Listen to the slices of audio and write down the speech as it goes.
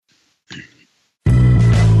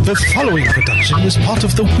The following production is part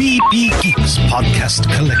of the We Be Geeks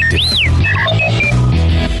podcast collective.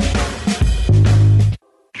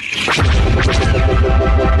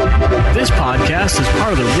 This podcast is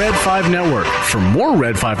part of the Red 5 Network. For more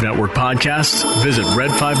Red 5 Network podcasts, visit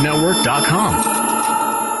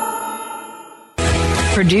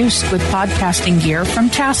red5network.com. Produced with podcasting gear from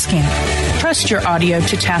Tascam. Trust your audio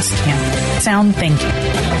to Tascam. Sound thinking.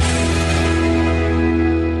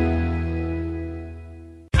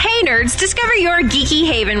 Hey nerds, discover your geeky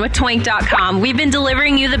haven with Toink.com. We've been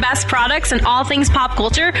delivering you the best products and all things pop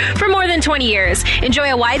culture for more than 20 years.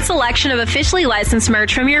 Enjoy a wide selection of officially licensed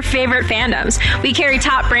merch from your favorite fandoms. We carry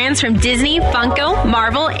top brands from Disney, Funko,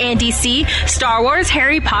 Marvel, and DC, Star Wars,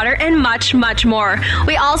 Harry Potter, and much, much more.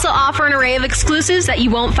 We also offer an array of exclusives that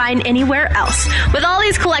you won't find anywhere else. With all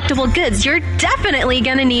these collectible goods, you're definitely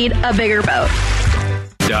gonna need a bigger boat.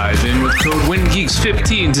 Dive in with code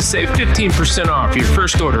WINGEEKS15 to save 15% off your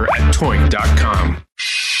first order at Toink.com.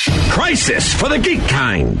 Crisis for the geek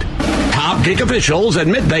kind. Top geek officials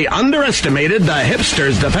admit they underestimated the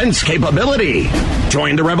hipsters' defense capability.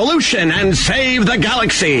 Join the revolution and save the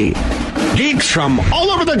galaxy. Geeks from all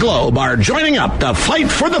over the globe are joining up to fight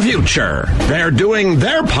for the future. They're doing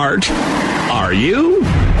their part. Are you?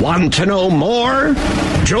 Want to know more?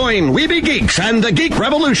 Join We Be Geeks and the Geek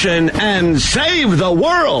Revolution and save the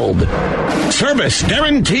world. Service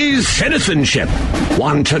guarantees citizenship.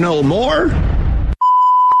 Want to know more?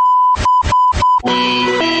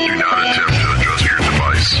 Do not attempt to adjust your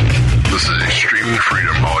device. This is a streaming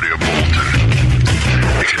freedom audio bulletin.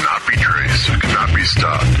 It cannot be traced, it cannot be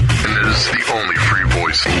stopped, and it is the only free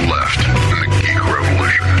voice left in the Geek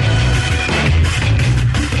Revolution.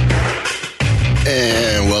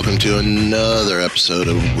 And welcome to another episode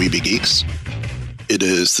of We Be Geeks. It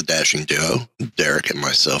is the dashing duo, Derek and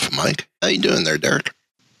myself, Mike. How you doing there, Derek?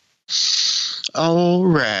 All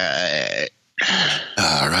right.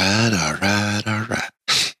 All right.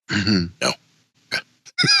 No.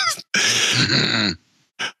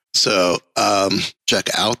 So, check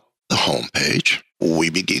out the homepage,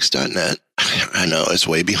 webegeeks.net. I know it's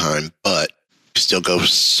way behind, but still go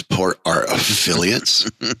support our affiliates.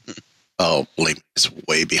 Oh, believe me, it's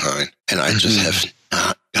way behind. And I just have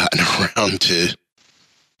not gotten around to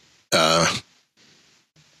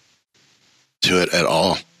it at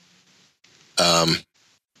all.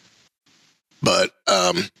 But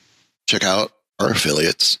check out our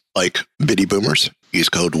affiliates like Bitty Boomers. Use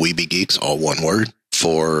code WeBeGeeks, all one word,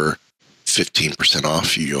 for 15%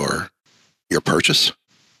 off your purchase.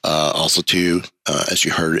 Also, too, as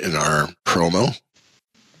you heard in our promo,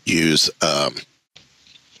 use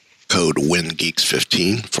code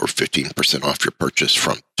WINGEEKS15 for 15% off your purchase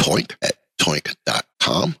from Toink at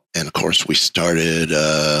Toink.com. And, of course, we started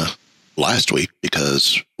last week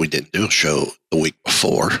because we didn't do a show the week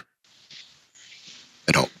before.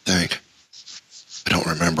 I don't think. I don't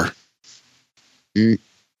remember. I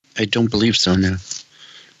don't believe so, no.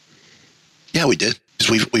 Yeah, we did.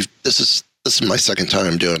 This is my second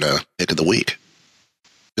time doing a pick of the week.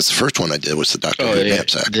 Because the first one I did was the Doctor Who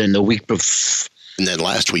knapsack. Then the week before. And then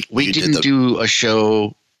last week we didn't do a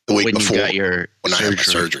show the week when before you got your when surgery. I had my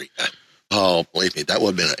surgery. Oh, believe me, that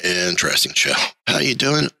would have been an interesting show. How you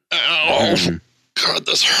doing? Oh, God,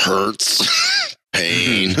 this hurts.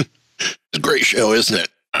 Pain. It's a great show, isn't it?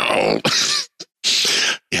 Oh.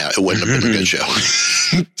 Yeah, it wouldn't have been a good show.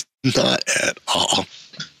 Not at all.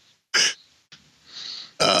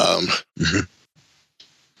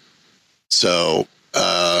 So,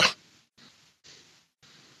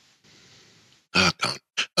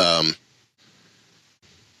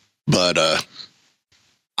 but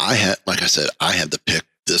I had the pick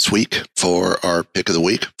this week for our pick of the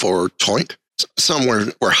week for Toink. Somewhere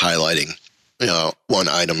we're highlighting, one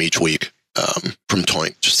item each week from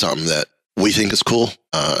Toink, just something that we think is cool,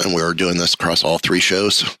 and we were doing this across all three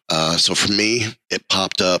shows. So for me, it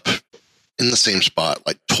popped up in the same spot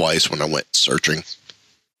like twice when I went searching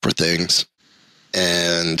for things,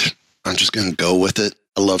 and I'm just going to go with it.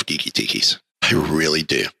 I love Geeky Tikis. I really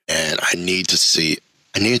do. And I need to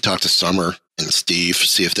talk to Summer and Steve,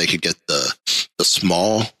 see if they could get the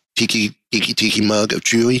small Geeky Tiki mug of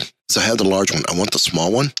Chewy. Because I have the large one. I want the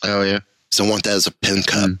small one. Oh, yeah. So I want that as a pin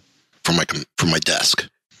cup for my desk.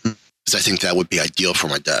 Because I think that would be ideal for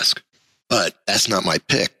my desk. But that's not my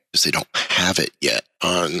pick, because they don't have it yet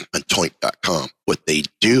on Toink.com. What they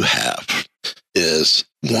do have is,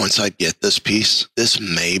 once I get this piece, this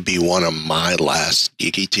may be one of my last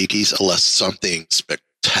Geeky Tikis, unless something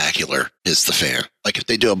spectacular hits the fan. Like if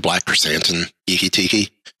they do a Black Chrysanthemum Geeky Tiki,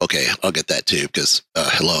 okay, I'll get that too, because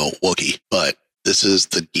hello, Wookiee. But this is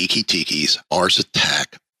the Geeky Tiki's Mars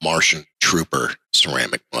Attack Martian Trooper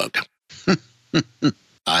ceramic mug.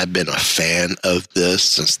 I've been a fan of this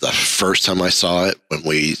since the first time I saw it,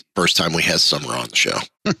 first time we had Summer on the show.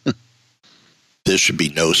 This should be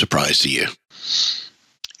no surprise to you.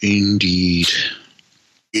 Indeed.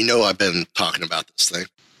 You know I've been talking about this thing.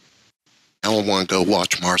 I want to go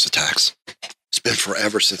watch Mars Attacks. It's been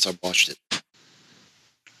forever since I watched it.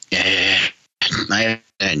 Yeah. I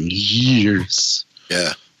haven't in years.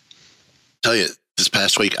 Yeah. Tell you, this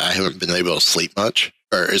past week I haven't been able to sleep much,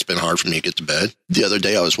 or it's been hard for me to get to bed. The other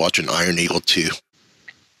day I was watching Iron Eagle 2.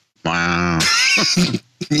 Wow.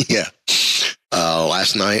 Yeah.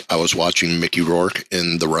 Last night I was watching Mickey Rourke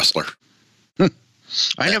in The Wrestler.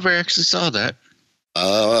 I never actually saw that.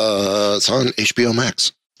 It's on HBO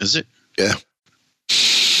Max. Is it? Yeah.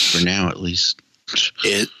 For now, at least.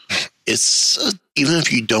 It's even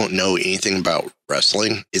if you don't know anything about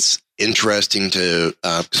wrestling, it's interesting to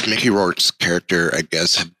because Mickey Rourke's character, I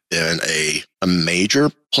guess, had been a major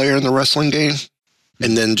player in the wrestling game,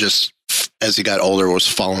 and then just as he got older, was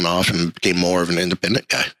falling off and became more of an independent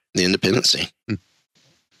guy, the independent scene.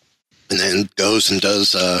 And then goes and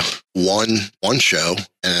does one show,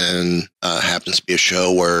 and happens to be a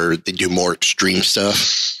show where they do more extreme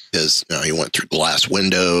stuff because he went through glass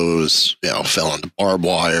windows, fell into barbed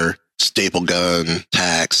wire, staple gun,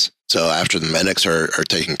 tacks. So after the medics are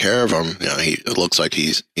taking care of him, it looks like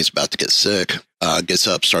he's about to get sick. Gets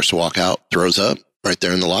up, starts to walk out, throws up right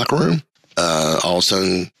there in the locker room. All of a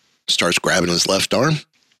sudden, starts grabbing his left arm,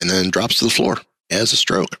 and then drops to the floor. He has a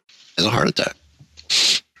stroke, has a heart attack.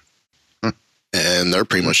 And they're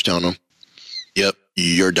pretty much telling him, yep,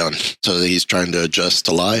 you're done. So he's trying to adjust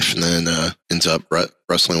to life, and then ends up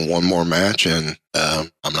wrestling one more match, and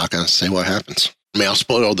I'm not going to say what happens. I mean, I'll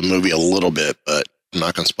spoil the movie a little bit, but I'm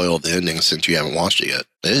not going to spoil the ending since you haven't watched it yet.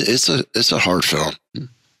 It's a hard film.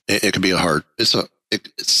 It could be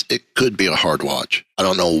it could be a hard watch. I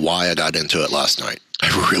don't know why I got into it last night.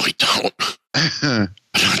 I really don't.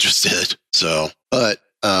 But I just did. So, but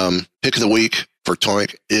pick of the week for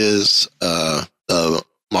Toink is the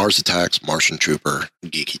Mars Attacks Martian Trooper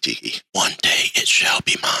Geeky Tiki. One day it shall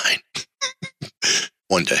be mine.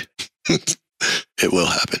 One day. It will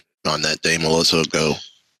happen. On that day, Melissa will go,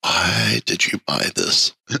 why did you buy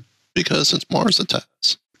this? Because it's Mars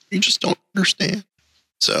Attacks. You just don't understand.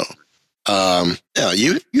 So, yeah,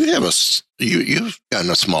 you've gotten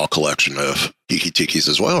a small collection of Geeky Tikis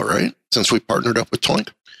as well, right? Since we partnered up with Toink.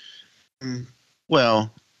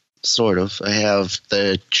 Well, sort of. I have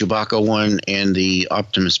the Chewbacca one and the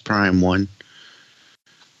Optimus Prime one.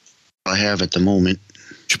 I have at the moment.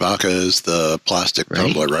 Chewbacca is the plastic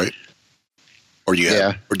tumbler, right? Or do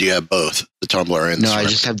you have both the tumbler and the ceramic? I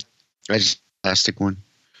just have the plastic one.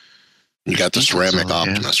 You got the ceramic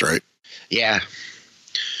Optimus, right? Yeah.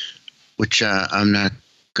 Which I'm not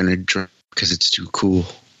going to drink because it's too cool.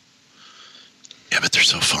 Yeah, but they're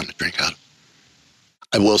so fun to drink out of.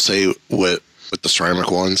 I will say with the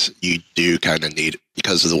ceramic ones, you do kind of need,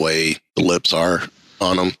 because of the way the lips are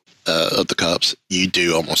on them, of the cups, you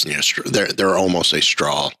do almost need a straw. They're almost a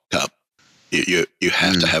straw cup. You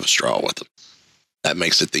have to have a straw with them. That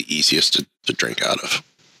makes it the easiest to drink out of.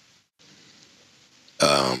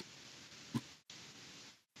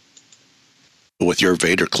 With your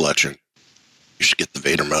Vader collection, you should get the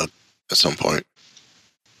Vader mug at some point.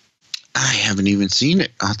 I haven't even seen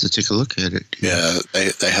it. I'll have to take a look at it. Yeah,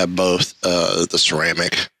 they have both the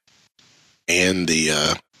ceramic and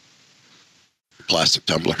the plastic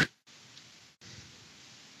tumbler.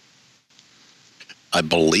 I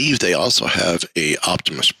believe they also have a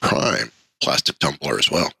Optimus Prime plastic tumbler as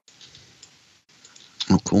well.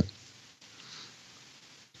 Oh, cool.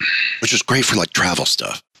 Which is great for like travel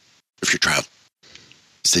stuff. If you're traveling,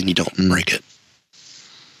 then you don't break it.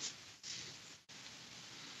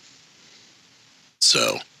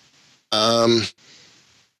 So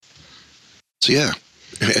yeah,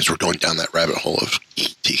 as we're going down that rabbit hole of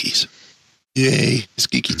geeky tikis. Yay, it's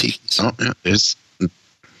geeky tikis. Oh, yeah,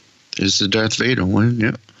 it's the Darth Vader one,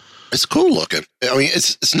 yeah. It's cool looking. I mean,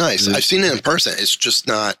 it's nice. I've seen it in person. It's just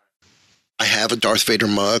not. I have a Darth Vader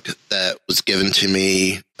mug that was given to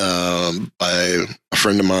me by a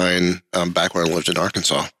friend of mine back when I lived in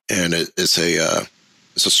Arkansas, and it's a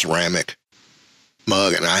ceramic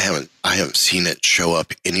mug, and I haven't seen it show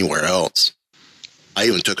up anywhere else. I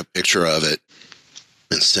even took a picture of it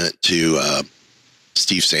and sent it to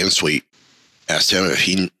Steve Sansweet. Asked him if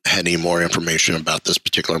he had any more information about this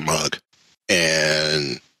particular mug,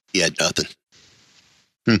 and he had nothing.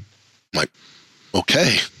 I'm like,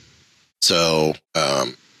 okay. So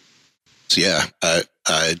yeah, I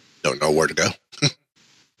don't know where to go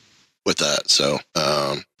with that. So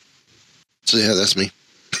yeah, that's me.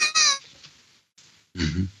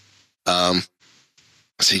 Mm-hmm.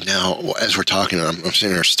 See, now, as we're talking, I'm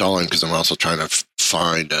sitting here stalling because I'm also trying to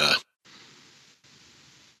find... all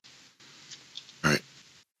right.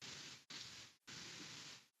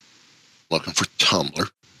 Looking for Tumblr.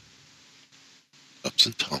 Ups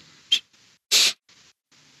and tumblers.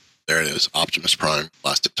 There it is. Optimus Prime,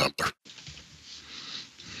 plastic tumbler.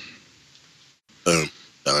 Boom.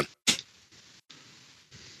 Done.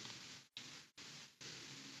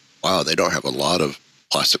 Wow, they don't have a lot of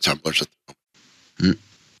plastic tumblers at the moment.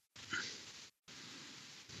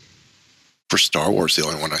 For Star Wars, the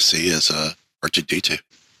only one I see is R2-D2.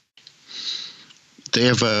 They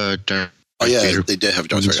have a Darth Oh, yeah, Vader. they did have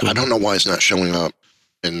Darth Vader. I don't know why it's not showing up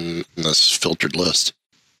in this filtered list.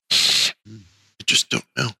 I just don't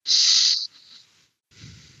know.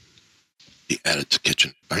 He added to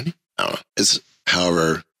kitchen dining? I don't know. It's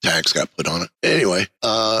however tags got put on it. Anyway,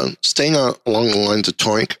 staying along the lines of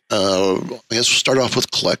Toink, I guess we'll start off with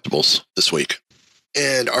collectibles this week.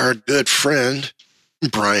 And our good friend,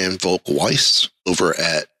 Brian Volk-Weiss, over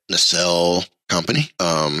at Nacelle Company,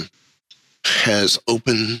 has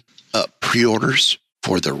opened up pre-orders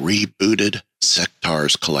for the rebooted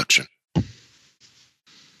Sectaurs collection.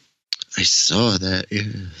 I saw that,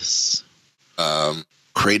 yes.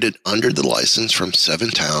 Created under the license from Seven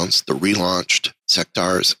Towns, the relaunched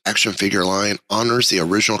Sectaurs action figure line honors the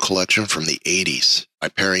original collection from the 80s by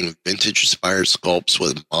pairing vintage-inspired sculpts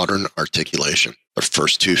with modern articulation. The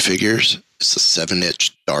first two figures is the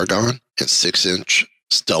 7-inch Dargon and 6-inch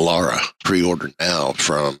Stellara. Pre-ordered now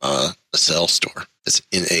from the Cell store. It's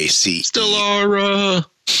NACE. Stellara!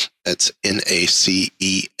 That's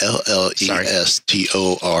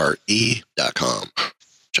NACELLESTORE.com.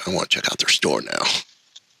 I want to check out their store now.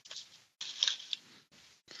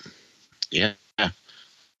 Yeah,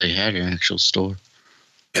 they had an actual store.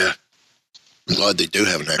 Yeah. I'm glad they do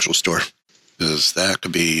have an actual store. Because that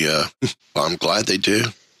could be, well, I'm glad they do,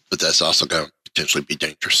 but that's also going to potentially be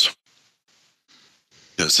dangerous.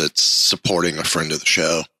 Because it's supporting a friend of the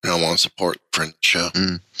show. And I want to support a friend of the show.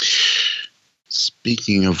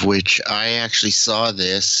 Speaking of which, I actually saw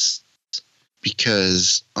this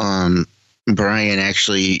because Brian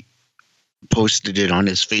actually posted it on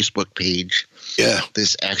his Facebook page. Yeah.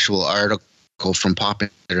 This actual article from Pop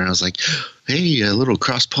Insider. And I was like, hey, a little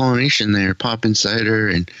cross-pollination there, Pop Insider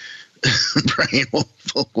and Brian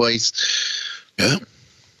Volk-Weiss. Yeah.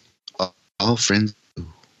 All friends.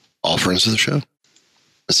 All friends of the show.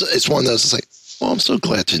 It's one of those, it's like, well, I'm so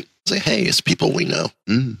glad to say, hey, it's people we know.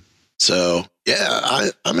 So, yeah,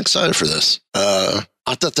 I'm excited for this. I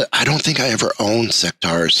thought that I don't think I ever owned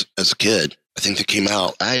Sectaurs as a kid. I think they came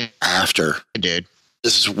out after. I did.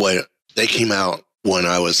 This is what they came out when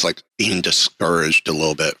I was like being discouraged a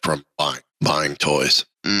little bit from buying toys.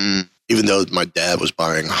 Even though my dad was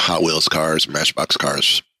buying Hot Wheels cars and Matchbox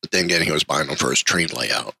cars, but then again, he was buying them for his train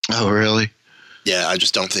layout. Oh, really? Yeah, I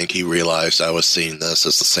just don't think he realized I was seeing this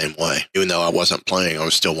as the same way. Even though I wasn't playing, I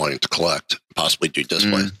was still wanting to collect, possibly do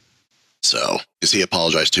display. So, because he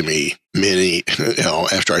apologized to me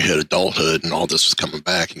after I hit adulthood and all this was coming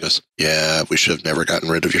back, he goes, yeah, we should have never gotten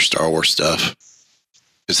rid of your Star Wars stuff.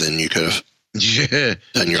 Because then you could have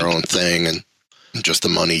done your own thing and just the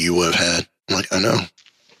money you would have had. I'm like, I know.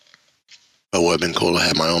 It would have been cool to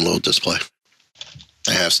have my own little display.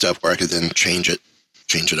 I have stuff where I could then change it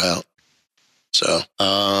out. So,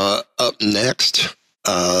 up next,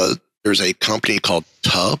 there's a company called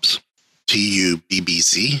Tubbs,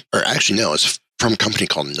 TUBBZ, or actually, no, it's from a company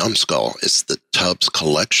called Numbskull. It's the Tubbs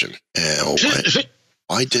collection. And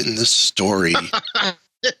why didn't this story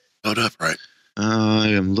load up right? I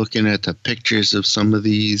am looking at the pictures of some of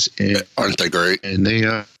these. And, aren't they great? And they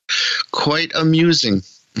are quite amusing.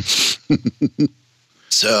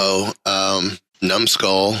 So,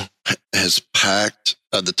 Numbskull has packed,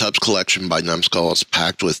 the Tubbs collection by Numbskull is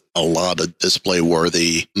packed with a lot of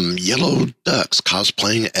display-worthy yellow ducks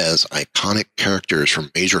cosplaying as iconic characters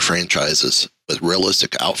from major franchises with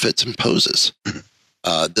realistic outfits and poses.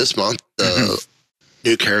 This month, the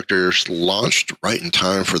new characters launched right in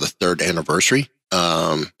time for the 3rd anniversary.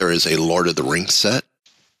 There is a Lord of the Rings set,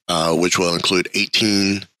 which will include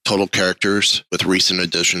 18 total characters with recent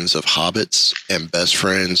additions of hobbits and best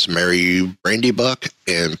friends Merry Brandybuck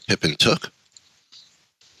and Pippin Took.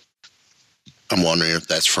 I'm wondering if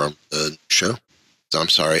that's from the show. I'm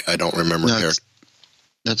sorry, I don't remember the character.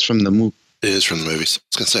 That's from the movie. It is from the movies. I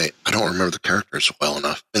was going to say, I don't remember the characters well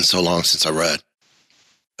enough. It's been so long since I read.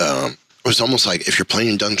 It was almost like if you're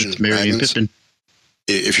playing Dungeons and Dragons,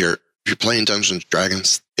 if you're playing Dungeons and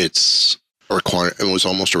Dragons, it's a it was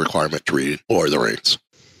almost a requirement to read Lord of the Rings.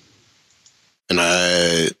 And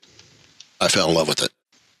I fell in love with it.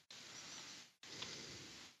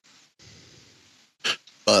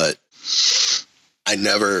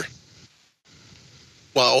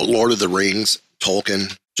 Lord of the Rings,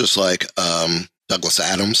 Tolkien, just like Douglas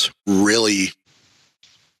Adams, really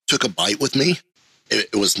took a bite with me.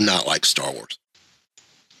 It was not like Star Wars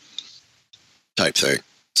type thing.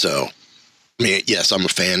 So, I mean, yes, I'm a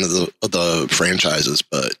fan of the franchises,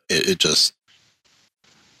 but it just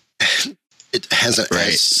it hasn't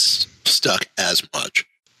stuck as much.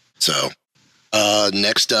 So,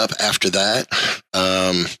 next up after that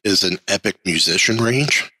is an epic musician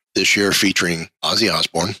range this year featuring Ozzy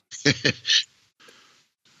Osbourne,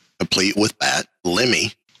 complete with Bat,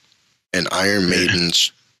 Lemmy, and Iron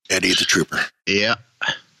Maiden's Eddie the Trooper. Yeah,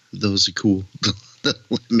 those are cool. The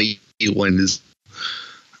Lemmy one is.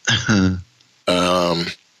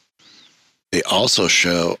 They also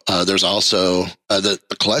show there's also the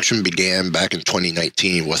collection began back in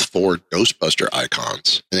 2019 with 4 Ghostbuster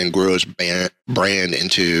icons and then grew its brand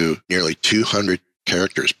into nearly 200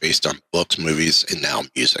 characters based on books, movies, and now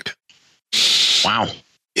music. Wow.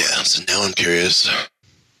 Yeah, so now I'm curious.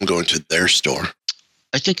 I'm going to their store.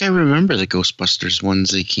 I think I remember the Ghostbusters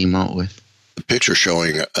ones they came out with. The picture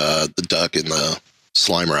showing the duck in the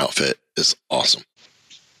Slimer outfit is awesome.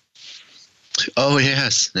 Oh,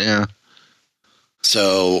 yes. Yeah.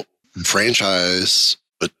 So, franchise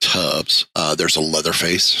with Tubbs, there's a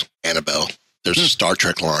Leatherface, Annabelle. There's a Star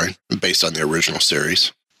Trek line based on the original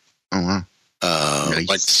series. Oh, wow. Nice.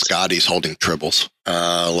 Like Scotty's holding tribbles.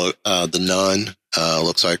 The Nun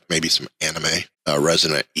looks like maybe some anime.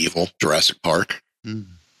 Resident Evil, Jurassic Park.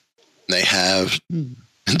 They have the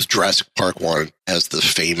Jurassic Park one has the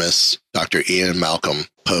famous Dr. Ian Malcolm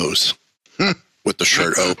pose with the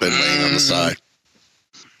shirt open, laying on the side.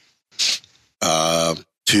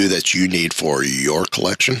 2 that you need for your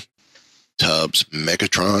collection: Tubbs,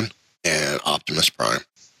 Megatron, and Optimus Prime.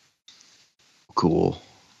 Cool.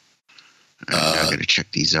 I gotta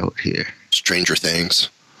check these out here. Stranger Things,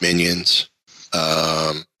 Minions,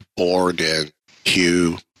 Borg and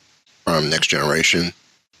Q from Next Generation.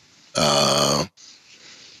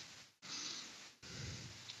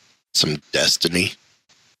 Some Destiny,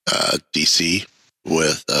 DC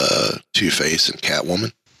with Two-Face and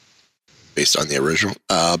Catwoman, based on the original.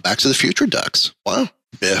 Back to the Future Ducks. Wow.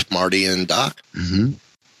 Biff, Marty, and Doc. Mm-hmm.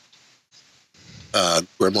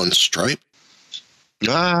 Gremlin Stripe.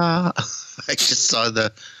 I just saw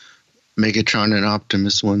the Megatron and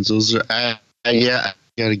Optimus ones. Those are, I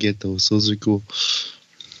gotta get those. Those are cool.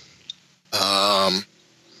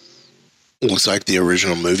 Looks like the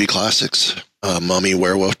original movie classics. Mummy,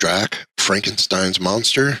 Werewolf, Drac, Frankenstein's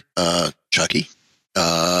Monster, Chucky,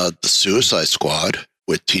 The Suicide Squad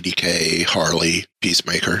with TDK, Harley,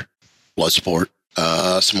 Peacemaker, Bloodsport,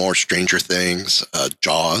 some more Stranger Things,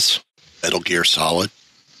 Jaws, Metal Gear Solid,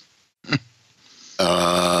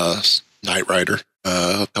 Knight Rider,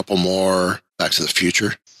 a couple more Back to the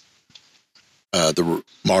Future, the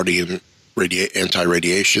Marty and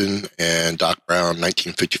Anti-Radiation, and Doc Brown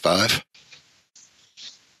 1955.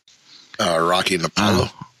 Rocky and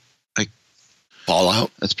Apollo.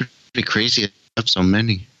 Fallout. That's pretty crazy. I have so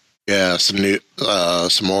many. Yeah, some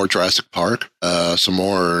more Jurassic Park. Some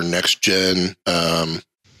more next gen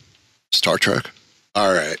Star Trek.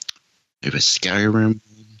 All right. There was Skyrim.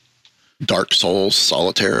 Dark Souls,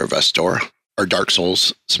 Solitaire, Vestor, or Dark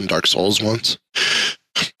Souls. Some Dark Souls ones.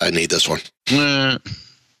 I need this one.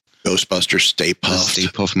 Ghostbusters, Stay Puft. Stay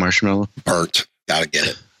Puft Marshmallow. Burnt. Gotta get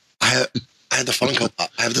it. I had the Funko. I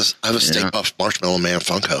have a Stay Puft Marshmallow Man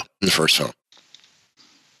Funko in the first film.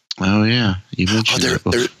 Oh yeah, you mentioned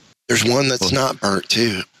that. There's one that's not burnt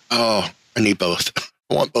too. Oh, I need both.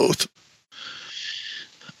 I want both.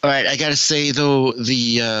 All right, I gotta say though,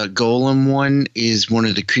 the Golem one is one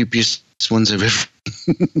of the creepiest ones I've ever.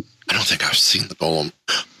 I don't think I've seen the Golem.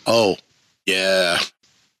 Oh, yeah.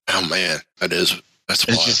 Oh man, that's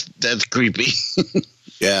wild. That's creepy.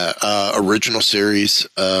 Yeah, original series,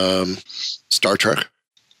 Star Trek.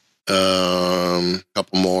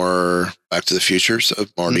 Couple more Back to the Futures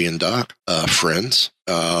of Marty and Doc. Friends.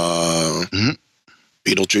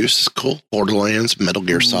 Beetlejuice is cool. Borderlands, Metal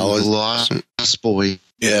Gear Solid. Lost Boy.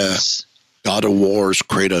 Yeah. God of War's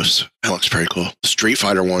Kratos. That looks pretty cool. Street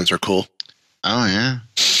Fighter ones are cool. Oh, yeah.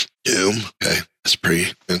 Doom. Okay. That's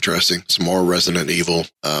pretty interesting. Some more Resident Evil.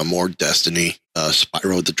 More Destiny.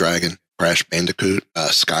 Spyro the Dragon. Crash Bandicoot.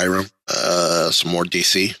 Skyrim. Some more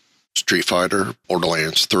DC. Street Fighter.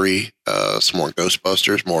 Borderlands 3. Some more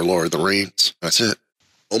Ghostbusters. More Lord of the Rings. That's it.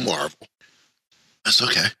 Oh, Marvel. That's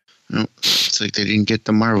okay. No, it's like they didn't get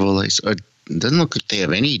the Marvel license. It doesn't look like they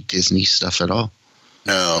have any Disney stuff at all.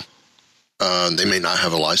 No. They may not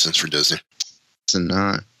have a license for Disney. It's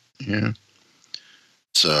not. Yeah.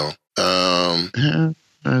 So, yeah,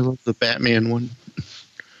 I love the Batman one.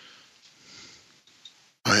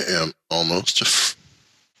 I am almost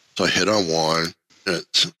so I hit on one, and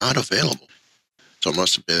it's not available. So it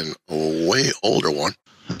must have been a way older one,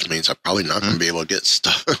 which means I'm probably not going to be able to get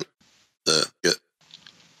stuff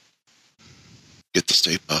get the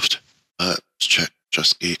Stay Puft. Let's check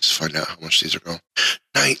Just Geeks, find out how much these are going.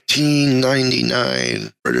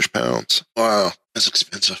 $19.99 British pounds. Wow, that's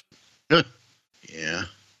expensive. Yeah,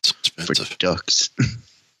 it's expensive for ducks.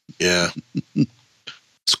 Yeah,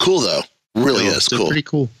 it's cool though. Really is cool. Pretty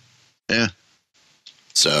cool. Yeah.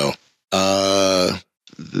 So,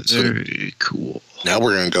 very cool. Now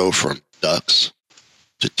we're gonna go from ducks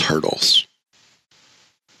to turtles,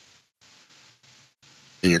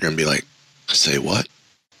 and you're gonna be like, "Say what?"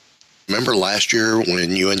 Remember last year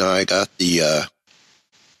when you and I got the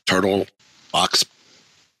turtle box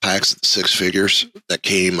packs, 6 figures that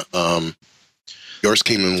came? Yours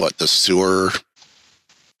came in what, the sewer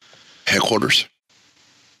headquarters?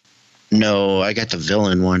 No, I got the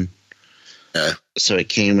villain one. Yeah. So it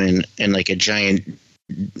came in like a giant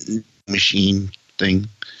machine thing.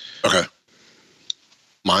 Okay.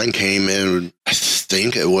 Mine came in, I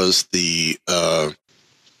think it was the, I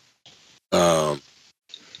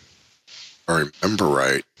remember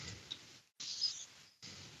right.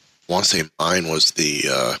 I want to say mine was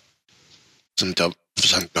the, I'm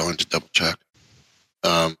going to double check.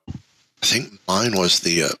 I think mine was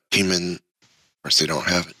the, came in, of course they don't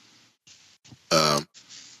have it.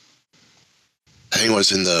 I think it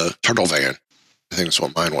was in the turtle van. I think that's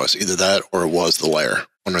what mine was. Either that or it was the lair.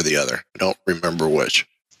 One or the other. I don't remember which.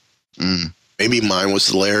 Maybe mine was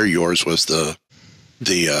the lair. Yours was the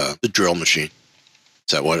drill machine.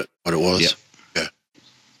 Is that what it was? Yep.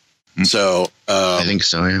 Yeah. So I think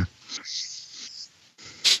so. Yeah.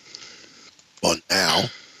 Well, now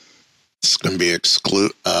it's going to be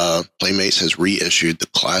Playmates has reissued the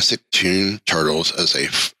classic Toon Turtles as a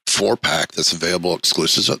 4-pack that's available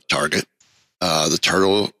exclusive at Target.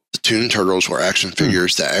 The Toon Turtles were action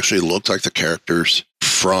figures that actually looked like the characters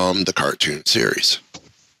from the cartoon series.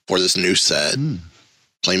 For this new set,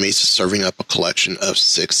 Playmates is serving up a collection of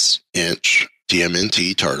 6-inch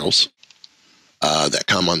TMNT turtles that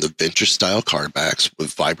come on the vintage-style card backs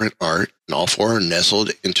with vibrant art, and all 4 are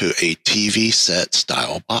nestled into a TV set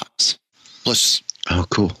style box. Plus, oh,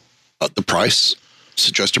 cool. The price,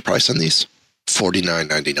 suggested price on these,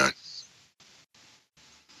 $49.99.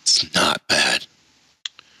 It's not bad.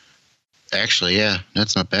 Actually, yeah,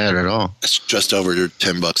 that's not bad at all. It's just over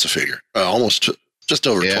 $10 a figure. Almost just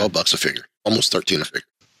over $12 a figure. Almost $13 a figure.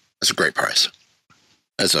 That's a great price.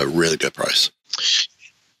 That's a really good price.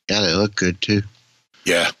 Yeah, they look good too.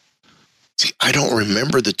 Yeah. See, I don't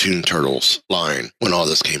remember the Toon Turtles line when all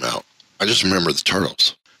this came out. I just remember the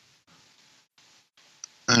turtles.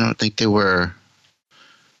 I don't think they were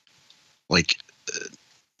like.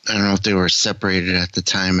 I don't know if they were separated at the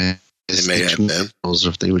time. They may have been, or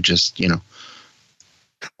if they were just,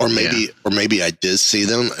 or maybe I did see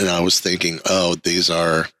them and I was thinking, oh, these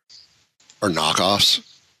are knockoffs,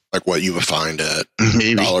 like what you would find at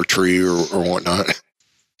Dollar Tree or whatnot.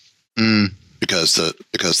 Because the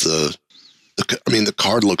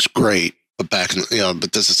card looks great, but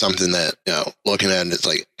but this is something that looking at it, it's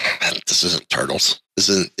like, this isn't Turtles. This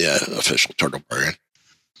isn't the official Turtle brand.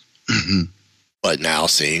 But now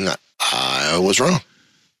seeing, I was wrong.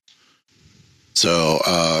 So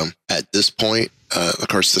at this point, of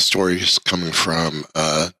course, the story is coming from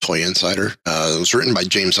Toy Insider. It was written by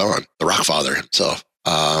James Hahn, the Rockfather himself.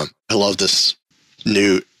 I love this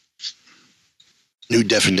new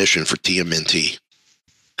definition for TMNT.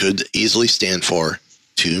 Could easily stand for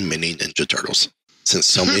Too Many Ninja Turtles. Since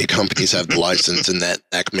so many companies have the license and that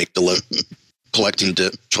can make collecting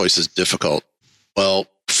choices difficult. Well,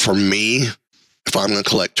 for me, if I'm going to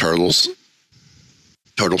collect turtle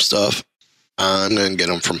stuff, I'm going to get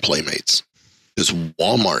them from Playmates. Because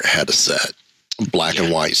Walmart had a set, black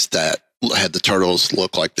and white, that had the turtles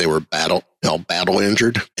look like they were battle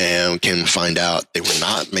injured, and can find out they were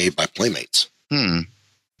not made by Playmates.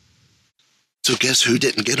 So guess who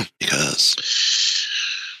didn't get them? Because,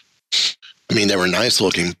 they were nice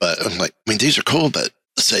looking, but I'm like, these are cool, but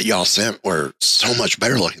the set y'all sent were so much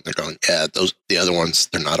better looking. They're going, yeah, the other ones,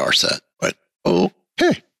 they're not our set. But,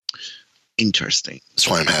 okay. Interesting. That's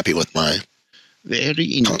why I'm happy with my very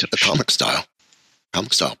interesting. The comic style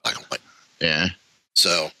black and white. Yeah.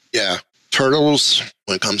 So, yeah, Turtles,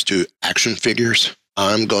 when it comes to action figures,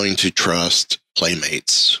 I'm going to trust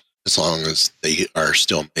Playmates as long as they are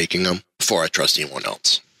still making them before I trust anyone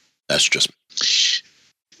else. That's just me.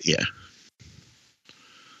 Yeah.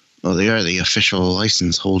 Well, they are the official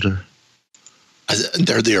license holder.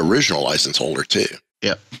 They're the original license holder, too.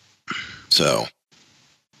 Yep. So,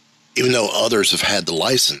 even though others have had the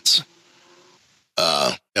license,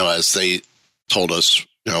 as they told us,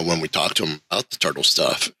 when we talked to them about the turtle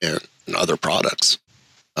stuff and other products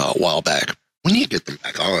a while back, we need to get them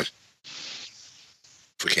back on if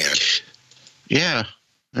we can. Yeah.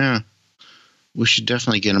 We should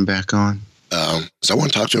definitely get them back on. So I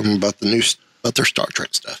want to talk to them about about their Star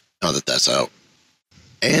Trek stuff now that that's out,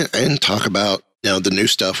 and talk about the new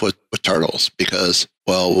stuff with turtles, because,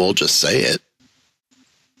 well, we'll just say it.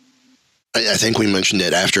 I think we mentioned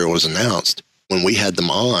it after it was announced. When we had them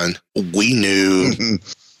on, we knew,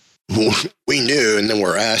 and then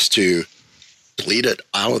we're asked to delete it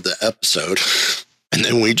out of the episode, and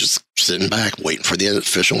then we just sitting back waiting for the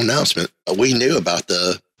official announcement. We knew about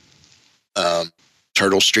the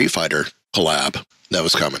Turtle Street Fighter collab that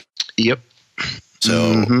was coming. Yep.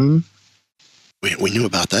 So we knew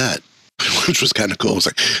about that, which was kind of cool. It was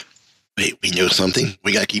like, wait, we knew something?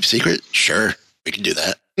 We got to keep secret? Sure, we can do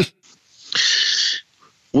that.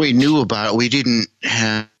 We knew about it. We didn't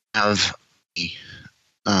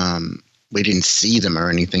we didn't see them or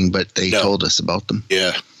anything, but they told us about them.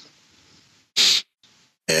 Yeah.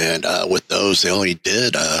 And with those, they only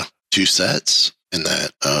did 2 sets, and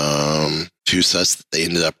that 2 sets that they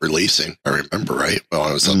ended up releasing. I remember, right? Well,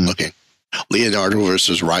 I was looking. Leonardo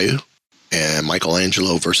versus Ryu, and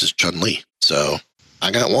Michelangelo versus Chun-Li. So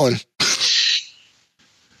I got one.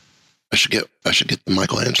 I should get the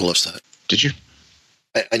Michelangelo set. Did you?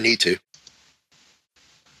 I need to.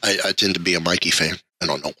 I tend to be a Mikey fan. I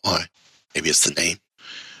don't know why. Maybe it's the name.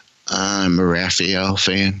 I'm a Raphael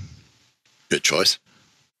fan. Good choice.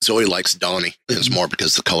 Zoe likes Donnie. It's more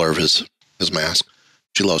because the color of his mask.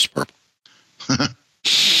 She loves purple.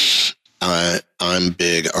 I'm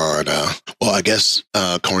big on, I guess,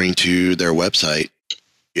 according to their website,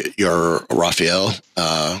 your Raphael,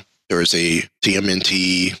 there is a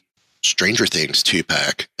TMNT Stranger Things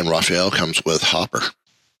 2-pack, and Raphael comes with Hopper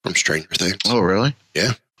from Stranger Things. Oh, really?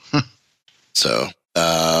 Yeah. So,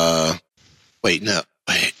 wait.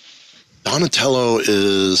 Donatello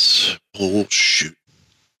is, shoot.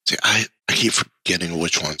 See, I keep forgetting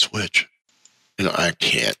which one's which. I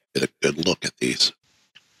can't get a good look at these.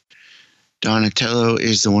 Donatello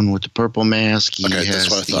is the one with the purple mask. He has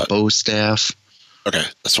the bow staff. Okay,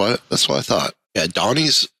 that's what I thought. Yeah,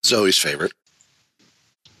 Donnie's Zoe's favorite.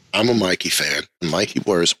 I'm a Mikey fan. Mikey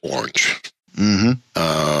wears orange. Mm-hmm.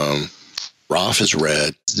 Raph is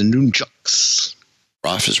red. The nunchucks.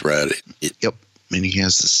 Raph is red. Yep. And he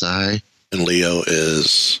has the sai. And Leo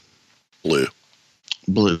is blue.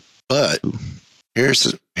 Blue. But here's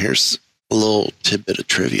a little tidbit of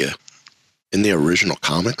trivia. In the original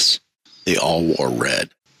comics, they all wore red.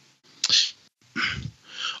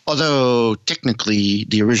 Although technically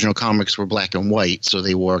the original comics were black and white, so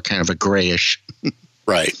they wore kind of a grayish.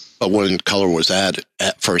 Right. But when color was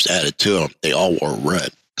first added to them, they all wore red.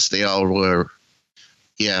 So they all were,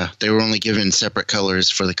 they were only given separate colors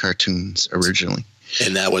for the cartoons originally.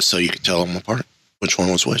 And that was so you could tell them apart, which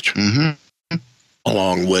one was which. Mm-hmm.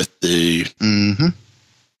 Along with the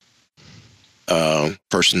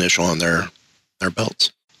first initial on their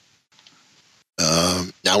belts.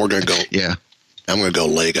 Now we're going to go. Yeah. I'm going to go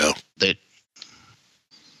Lego. Go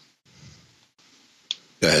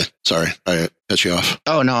ahead. Sorry, I cut you off.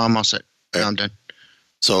 Oh, no, I'm all set. Right. No, I'm done.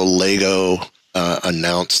 So Lego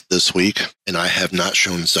announced this week, and I have not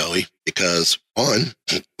shown Zoe because, one,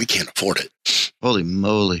 we can't afford it. Holy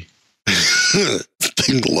moly. The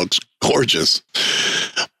thing looks gorgeous.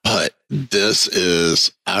 But this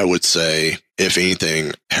is, I would say, if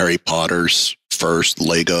anything, Harry Potter's first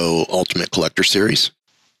Lego Ultimate Collector Series.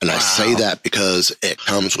 And I say that because it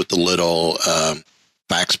comes with the little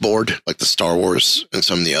fax board, like the Star Wars and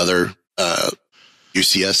some of the other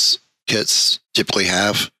UCS kits typically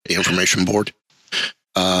have, the information board.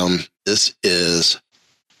 This is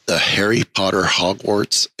the Harry Potter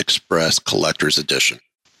Hogwarts Express Collector's Edition.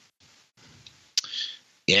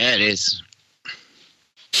 Yeah, it is.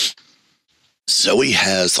 Zoe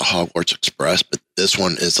has the Hogwarts Express, but this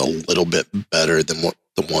one is a little bit better than the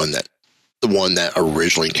one that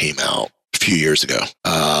originally came out a few years ago.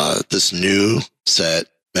 This new set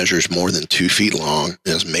measures more than 2 feet long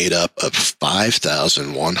and is made up of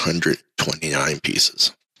 5,129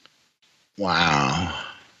 pieces. Wow.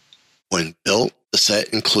 When built, the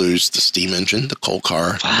set includes the steam engine, the coal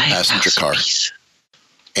car, the passenger car,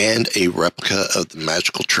 and a replica of the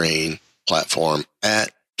magical train platform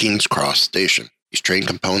at King's Cross Station. These train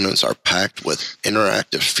components are packed with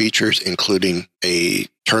interactive features, including a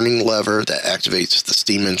turning lever that activates the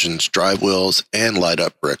steam engine's drive wheels and light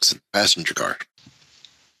up bricks in the passenger car.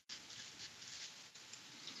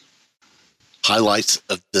 Highlights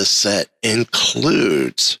of this set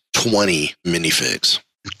includes 20 minifigs.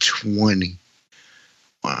 20.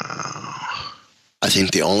 Wow. I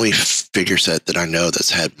think the only figure set that I know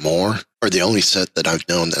that's had more, or the only set that I've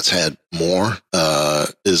known that's had more,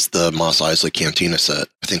 is the Mos Eisley Cantina set.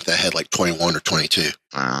 I think that had like 21 or 22.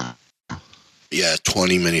 Wow. Yeah,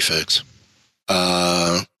 20 minifigs.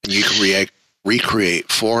 You can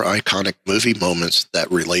recreate 4 iconic movie moments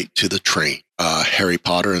that relate to the train. Harry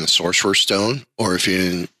Potter and the Sorcerer's Stone, or if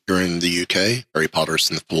you're in the UK, Harry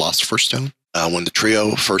Potter's and the Philosopher's Stone. When the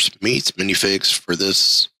trio first meets, minifigs for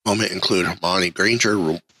this moment include Hermione Granger,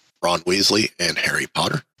 Ron Weasley, and Harry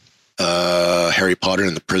Potter. Harry Potter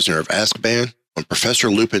and the Prisoner of Azkaban. When Professor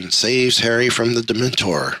Lupin saves Harry from the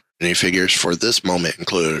Dementor. Minifigures for this moment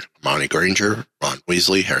include Hermione Granger, Ron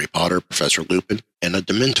Weasley, Harry Potter, Professor Lupin, and a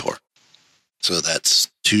Dementor. So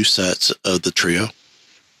that's 2 sets of the trio.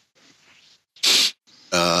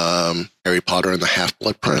 Harry Potter and the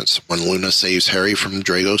Half-Blood Prince. When Luna saves Harry from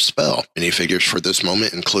Draco's spell. Minifigures for this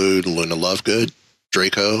moment include Luna Lovegood,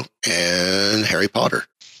 Draco, and Harry Potter.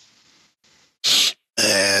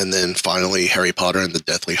 And then finally, Harry Potter and the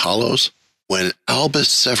Deathly Hallows. When Albus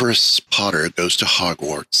Severus Potter goes to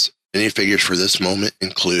Hogwarts. Minifigures for this moment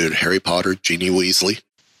include Harry Potter, Ginny Weasley,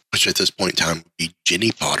 which at this point in time would be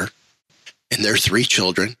Ginny Potter, and their 3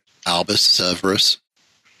 children, Albus Severus,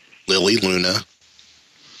 Lily Luna,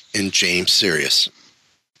 and James Sirius.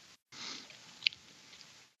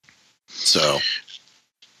 So,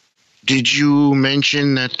 did you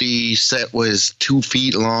mention that the set was 2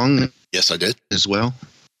 feet long? Yes, I did. As well?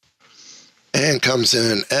 And comes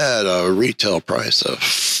in at a retail price of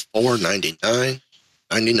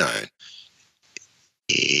 $499.99.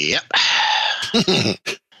 Yep.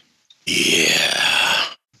 Yeah.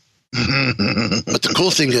 But the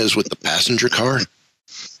cool thing is with the passenger car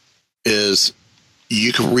is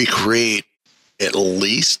you can recreate at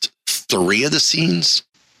least 3 of the scenes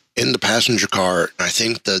in the passenger car. And I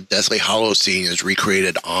think the Deathly Hallows scene is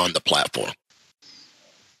recreated on the platform,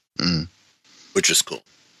 which is cool.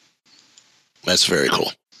 That's very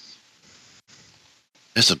cool.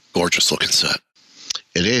 It's a gorgeous looking set.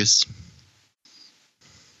 It is.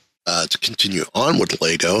 To continue on with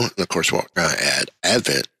Lego, and of course we're going to add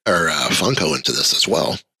Advent or Funko into this as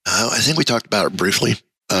well. I think we talked about it briefly.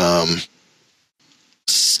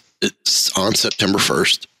 It's on September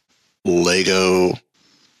 1st. Lego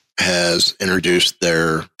has introduced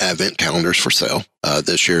their Advent calendars for sale.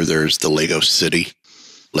 This year there's the Lego City,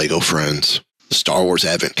 Lego Friends, the Star Wars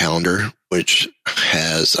Advent calendar, which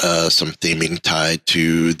has some theming tied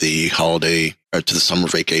to the holiday or to the summer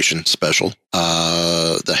vacation special.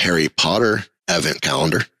 The Harry Potter Advent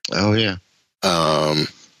calendar. Oh, yeah.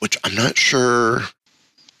 Which I'm not sure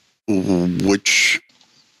which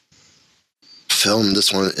film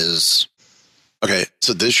this one is. Okay,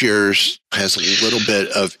 so this year's has a little bit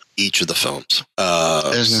of each of the films. I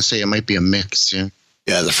was going to say it might be a mix, yeah.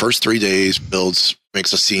 Yeah, the first 3 days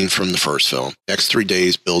makes a scene from the first film. Next 3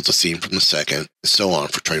 days builds a scene from the second, and so on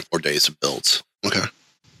for 24 days of builds. Okay.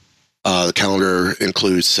 The calendar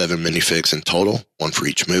includes 7 minifigs in total, 1 for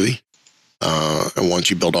each movie. And once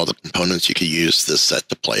you build all the components, you can use this set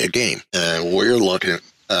to play a game. And we're looking,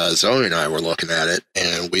 Zoe and I were looking at it,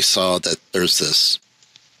 and we saw that there's this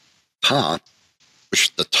top,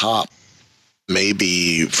 which the top may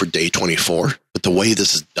be for day 24, but the way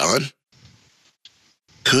this is done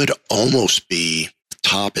could almost be the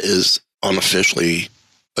top is unofficially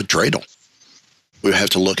a dreidel. We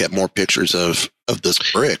have to look at more pictures of this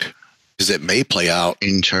brick because it may play out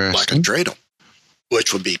like a dreidel,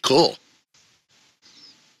 which would be cool.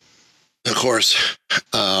 And of course,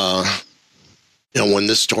 when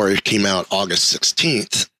this story came out August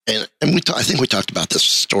 16th, and I think we talked about this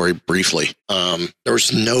story briefly. There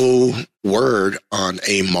was no word on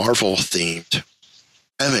a Marvel themed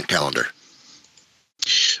Advent calendar.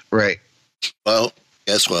 Right. Well,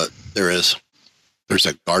 guess what? There is. There's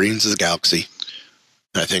a Guardians of the Galaxy.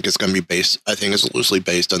 I think it's going to be based. I think it's loosely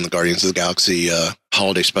based on the Guardians of the Galaxy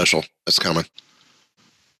holiday special that's coming.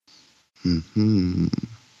 Mm-hmm.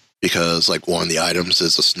 Because like one of the items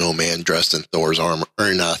is a snowman dressed in Thor's armor or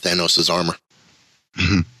in Thanos' armor,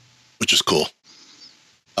 which is cool.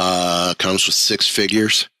 Comes with 6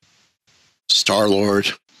 figures: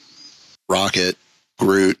 Star-Lord, Rocket,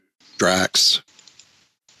 Groot, Drax,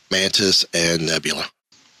 Mantis, and Nebula.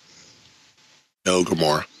 No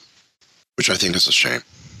Gamora, which I think is a shame.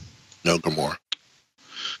 No Gamora.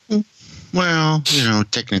 Well,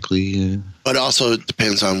 technically. But also it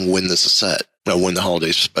depends on when this is set. When the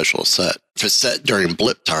holiday special is set. If it's set during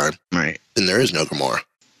blip time, right, then there is no Gamora.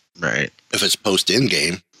 Right. If it's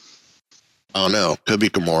post-in-game, I don't know. Could be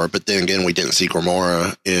Gamora, but then again, we didn't see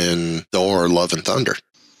Gamora in Thor: Love and Thunder.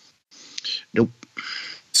 Nope.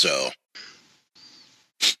 So,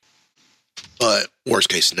 but worst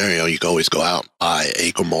case scenario, you can always go out and buy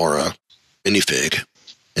a Gamora minifig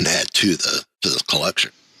and add to the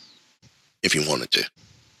collection if you wanted to.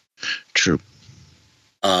 True.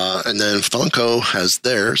 And then Funko has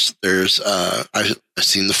theirs. There's I've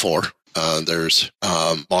seen the 4. There's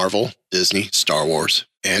Marvel, Disney, Star Wars,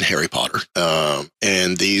 and Harry Potter.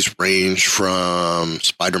 And these range from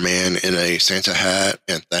Spider-Man in a Santa hat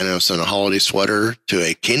and Thanos in a holiday sweater to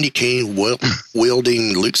a candy cane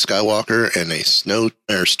wielding Luke Skywalker and a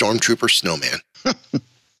stormtrooper snowman.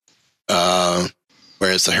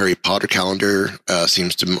 Whereas the Harry Potter calendar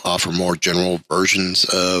seems to offer more general versions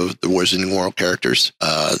of the Wizarding World characters.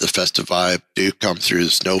 The festive vibe do come through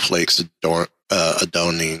the snowflakes adorn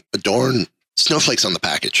snowflakes on the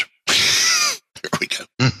package. There we go.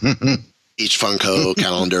 Each Funko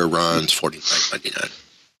calendar runs $49.99.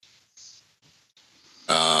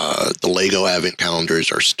 The Lego Advent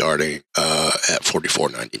calendars are starting at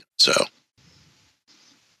 $44.99. So,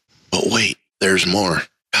 but wait, there's more.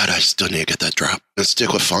 God, I still need to get that drop. Let's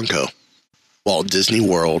stick with Funko. Walt Disney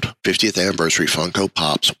World 50th Anniversary Funko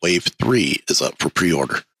Pops Wave 3 is up for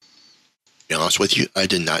pre-order. To be honest with you, I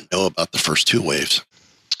did not know about the first 2 waves.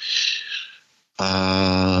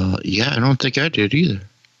 Yeah, I don't think I did either. And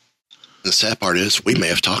the sad part is, we may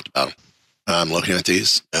have talked about them. I'm looking at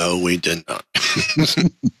these. No, we did not.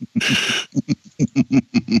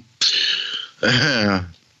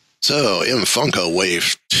 So, in Funko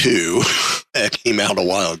Wave 2, that came out a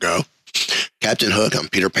while ago, Captain Hook on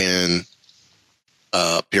Peter Pan's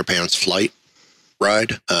flight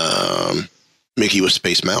ride, Mickey with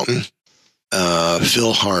Space Mountain,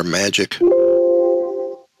 PhilharMagic.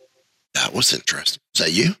 That was interesting. Is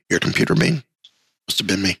that you? Your computer bean? Must have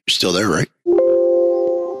been me. You're still there, right?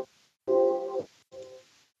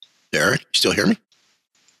 Derek, you still hear me?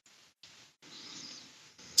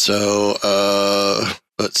 So,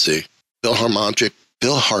 let's see. PhilharMagic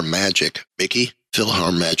Mickey,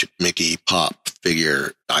 PhilharMagic Mickey Pop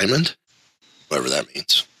Figure Diamond, whatever that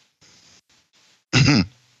means.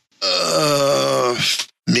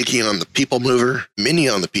 Mickey on the People Mover, Minnie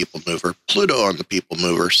on the People Mover, Pluto on the People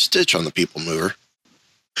Mover, Stitch on the People Mover,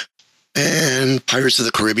 and Pirates of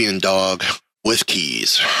the Caribbean dog with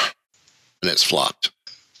keys. And it's flopped.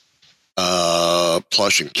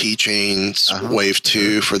 Plush and keychains. Wave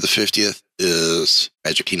 2 for the 50th is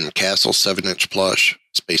Magic Kingdom Castle 7-inch plush,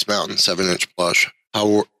 Space Mountain 7-inch plush,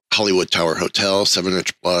 Hollywood Tower Hotel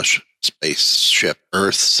 7-inch plush, Spaceship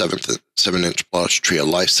Earth 7-inch plush, Tree of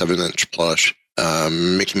Life 7-inch plush,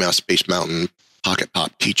 Mickey Mouse Space Mountain Pocket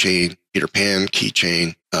Pop keychain, Peter Pan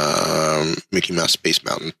keychain, Mickey Mouse Space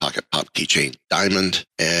Mountain Pocket Pop keychain Diamond,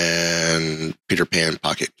 and Peter Pan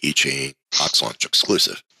Pocket keychain box launch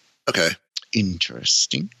exclusive. Okay.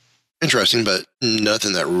 Interesting, but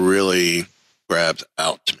nothing that really grabbed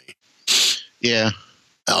out to me. Yeah.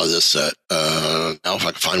 Out of this set. Now if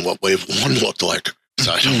I can find what Wave 1 looked like.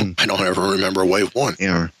 So I don't ever remember Wave 1.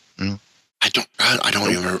 Yeah. I don't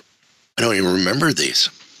even remember these.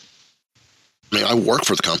 I mean, I work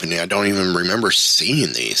for the company. I don't even remember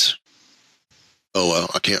seeing these. Oh well,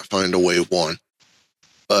 I can't find a Wave 1.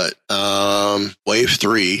 But Wave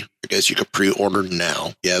 3, I guess you could pre-order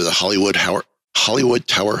now. You have the Hollywood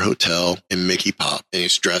Tower Hotel and Mickey Pop, and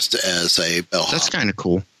he's dressed as a bellhop. That's kind of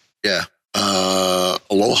cool. Yeah.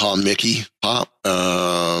 Aloha Mickey Pop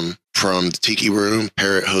from the Tiki Room,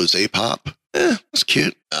 Parrot Jose Pop. That's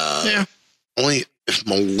cute. Yeah. Only if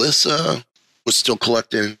Melissa was still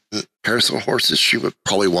collecting carousel horses, she would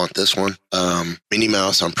probably want this one. Minnie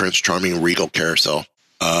Mouse on Prince Charming Regal Carousel.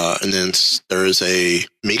 And then there is a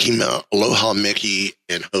Mickey Mouse, Aloha Mickey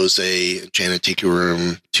and Jose Janet Tiki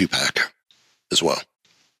Room 2-pack as well.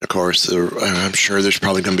 Of course, I'm sure there's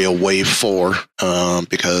probably going to be a Wave 4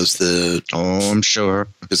 because I'm sure.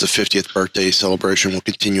 Because the 50th birthday celebration will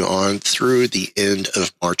continue on through the end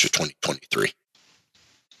of March of 2023.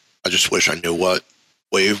 I just wish I knew what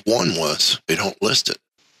Wave 1 was. They don't list it.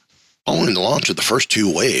 Following the launch of the first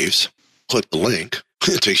 2 waves, click the link.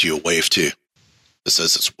 It takes you to Wave 2. It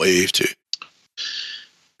says it's Wave 2.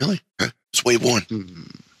 Really? Okay. It's Wave 1.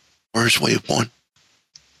 Where's Wave 1?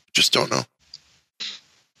 Just don't know.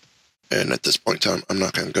 And at this point in time, I'm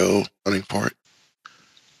not going to go hunting for it.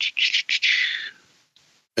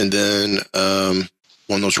 And then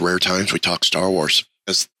one of those rare times we talk Star Wars.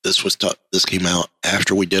 Because this came out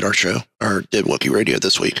after we did our show, or did Wookiee Radio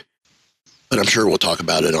this week. But I'm sure we'll talk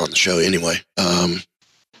about it on the show anyway.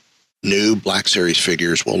 New Black Series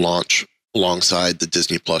figures will launch alongside the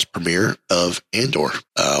Disney Plus premiere of Andor.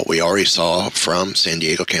 We already saw from San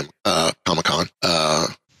Diego Comic-Con. I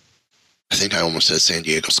think I almost said San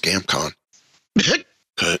Diego ScamCon.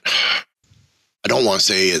 But I don't want to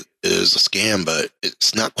say it is a scam, but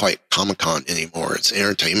it's not quite Comic-Con anymore. It's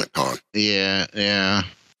Entertainment Con. Yeah.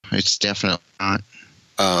 It's definitely not.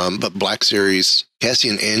 But Black Series,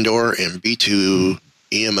 Cassian Andor and B2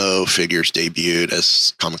 EMO figures debuted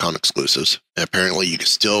as Comic-Con exclusives. And apparently you can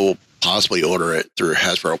still possibly order it through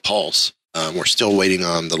Hasbro Pulse. We're still waiting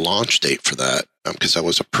on the launch date for that because that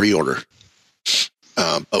was a pre-order.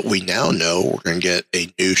 But we now know we're going to get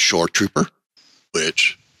a new Shore Trooper,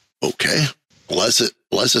 which, okay, unless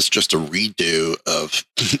it's just a redo of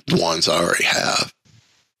the ones I already have,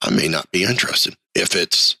 I may not be interested. If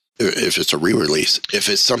it's a re-release, if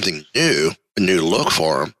it's something new, a new look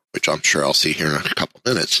for them, which I'm sure I'll see here in a couple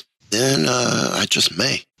minutes, then I just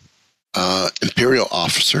may. Imperial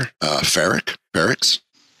Officer Ferrix,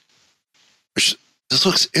 which this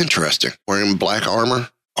looks interesting. Wearing black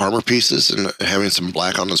armor pieces and having some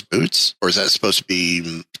black on his boots, or is that supposed to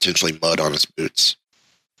be potentially mud on his boots?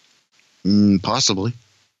 Possibly.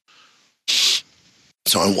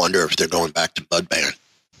 So I wonder if they're going back to Mudban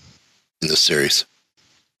in this series.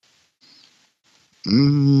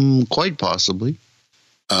 Quite possibly.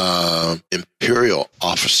 Imperial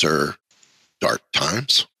Officer Dark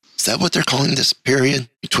Times. Is that what they're calling this period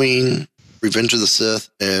between Revenge of the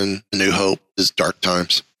Sith and A New Hope is Dark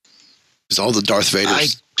Times? Is all the Darth Vaders... I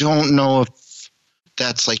don't know if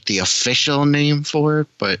that's like the official name for it,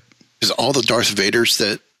 but... Is all the Darth Vaders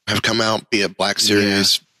that have come out, be it Black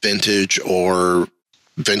Series, Vintage, or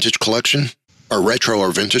Vintage Collection, or Retro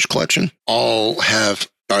or Vintage Collection, all have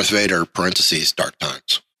Darth Vader, parentheses, Dark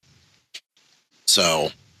Times.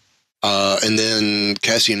 So, and then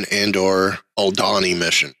Cassian Andor Aldhani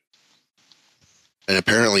mission. And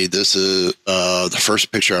apparently this is, the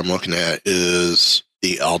first picture I'm looking at is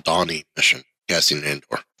the Aldhani mission, Cassian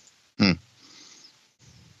Andor.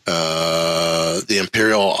 The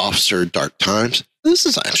Imperial Officer Dark Times. This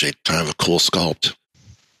is actually kind of a cool sculpt.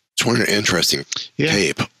 It's wearing an interesting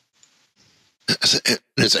cape.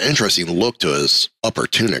 It's an interesting look to his upper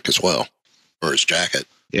tunic as well, or his jacket.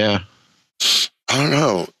 Yeah. I don't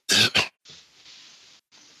know.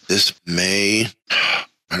 This may...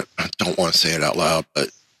 I don't want to say it out loud, but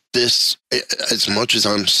this, as much as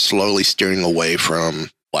I'm slowly steering away from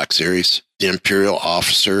Black Series, the Imperial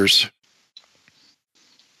Officers,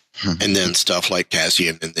 and then stuff like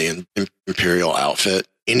Cassian and the Imperial outfit,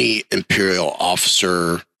 any Imperial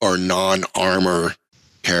officer or non-armor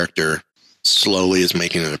character slowly is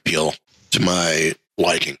making an appeal to my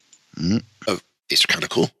liking. These are kind of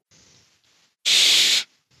cool.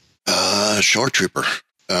 Shore Trooper.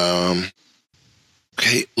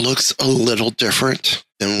 Okay, looks a little different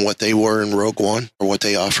than what they were in Rogue One, or what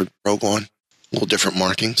they offered Rogue One. A little different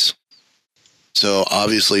markings. So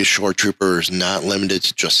obviously Shore Trooper is not limited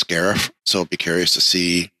to just Scarif, so I'll be curious to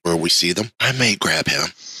see where we see them. I may grab him.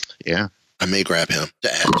 Yeah. I may grab him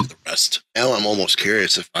to add to the rest. Now I'm almost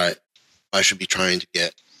curious if I should be trying to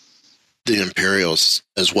get the Imperials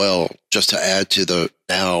as well, just to add to the,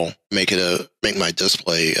 now make my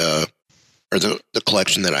display, or the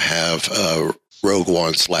collection that I have, Rogue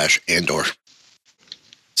One / Andor,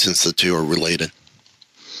 since the two are related.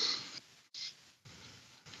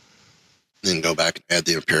 Then go back and add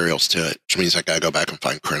the Imperials to it, which means I gotta go back and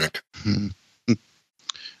find Krennic. And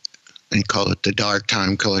call it the Dark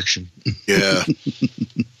Time Collection. Yeah.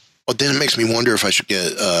 Well, then it makes me wonder if I should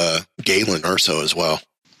get Galen Erso as well.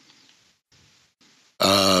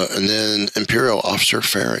 And then Imperial Officer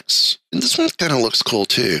Ferrix. And this one kind of looks cool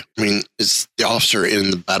too. I mean, it's the officer in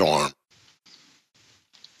the battle arm.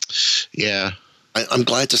 Yeah. I'm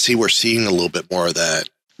glad to see we're seeing a little bit more of that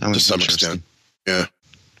to some extent. Yeah.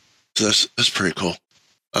 So that's pretty cool.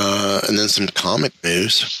 And then some comic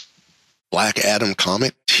news. Black Adam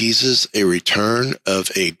comic teases a return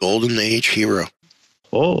of a Golden Age hero.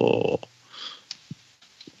 Oh.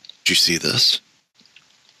 Did you see this?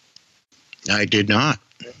 I did not.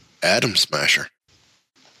 Atom Smasher.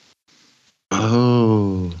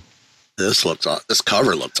 Oh. This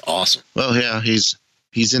cover looks awesome. Well, yeah, he's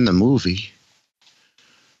in the movie.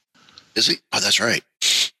 Is he? Oh, that's right.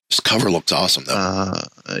 This cover looks awesome, though.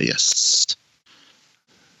 Yes.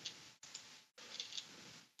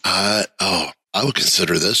 I would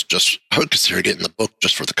consider I would consider getting the book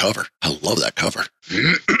just for the cover. I love that cover.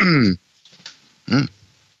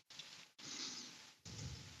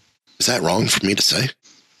 Is that wrong for me to say?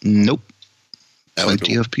 Nope.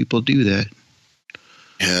 Plenty of people do that.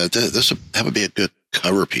 Yeah, that would be a good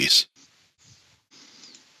cover piece.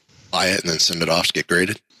 Buy it and then send it off to get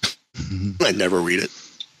graded. I'd never read it.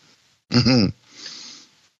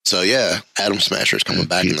 So yeah, Atom Smasher is coming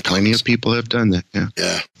back in the comics. Plenty of people have done that. Yeah.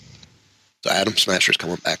 Yeah. So Atom Smasher is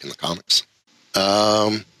coming back in the comics.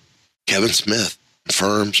 Kevin Smith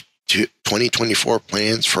confirms 2024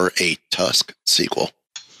 plans for a Tusk sequel.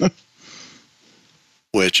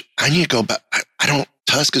 Which I need to go back. I don't.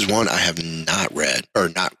 Tusk is one I have not read or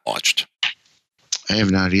not watched. I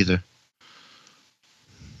have not either.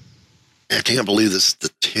 I can't believe this is the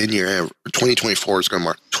 10-year. 2024 is going to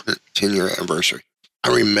mark 10-year anniversary.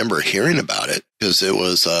 I remember hearing about it because it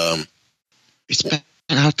was. It's been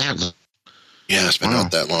out that long. Yeah, it's been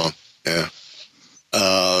out that long. Yeah.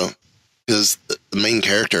 Because the main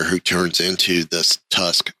character who turns into this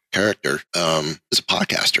Tusk character is a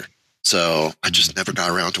podcaster. So I just never got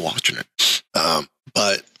around to watching it.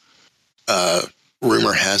 But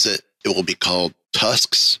rumor has it will be called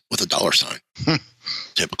Tusks with a $.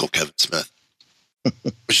 Typical Kevin Smith.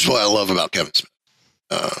 Which is what I love about Kevin Smith.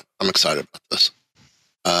 I'm excited about this.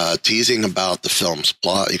 Teasing about the film's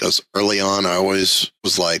plot. He goes, early on, I always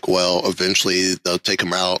was like, well, eventually they'll take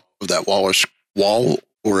him out of that walrus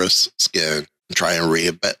skin and try and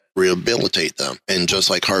rehabilitate them. And just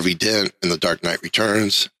like Harvey Dent in The Dark Knight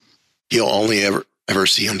Returns, he'll only ever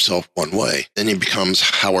see himself one way. Then he becomes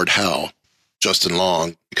Howard Howe. Justin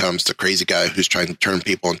Long becomes the crazy guy who's trying to turn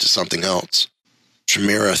people into something else.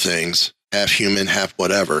 Chimera things, half human, half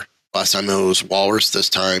whatever. Last time it was walrus, this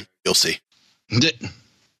time you'll see.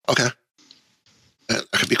 Okay. That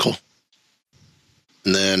could be cool.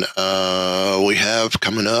 And then we have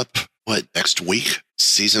coming up, next week?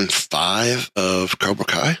 Season 5 of Cobra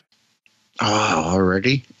Kai. Oh,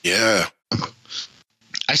 already? Yeah.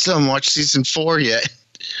 I still haven't watched season 4 yet.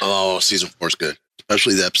 Oh, season 4 is good.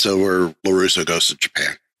 Especially the episode where LaRusso goes to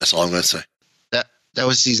Japan. That's all I'm going to say. That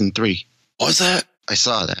was season 3. Was that? I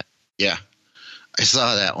saw that. Yeah. I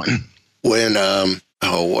saw that one. When,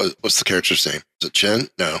 what's the character's name? Is it Chen?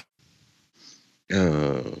 No.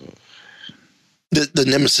 The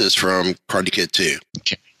nemesis from Karate Kid 2.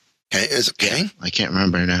 Okay. Is it Kang? I can't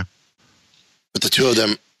remember now. But the two of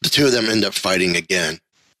them end up fighting again.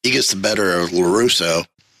 He gets the better of LaRusso,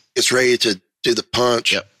 gets ready to do the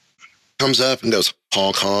punch. Yep. Comes up and goes,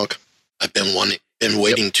 honk, honk. I've been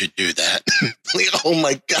waiting to do that. Like, oh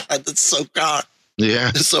my God, that's so God. Yeah.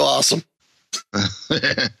 It's so awesome.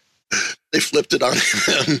 They flipped it on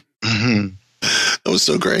him. Mm-hmm. That was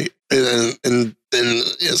so great. And then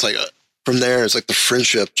it's like, from there, it's like the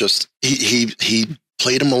friendship just, he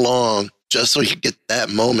played him along just so he could get that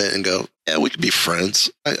moment and go, yeah, we could be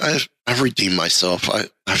friends. I've redeemed myself. I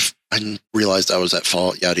realized I was at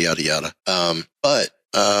fault, yada, yada, yada. But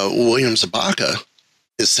William Zabaka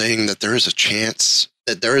is saying that there is a chance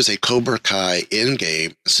that there is a Cobra Kai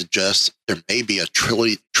endgame that suggests there may be a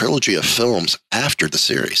trilogy of films after the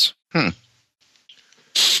series.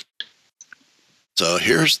 So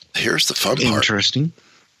here's the fun part. Interesting.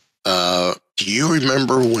 Do you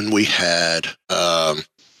remember when we had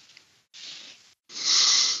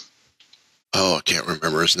I can't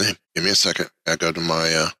remember his name. Give me a second. I go to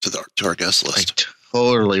my to our guest list. I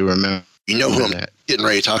totally remember. You know who I'm getting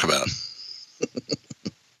ready to talk about?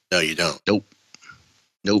 No, you don't. Nope.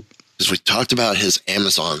 Because we talked about his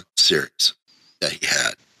Amazon series that he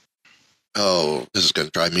had. Oh, this is going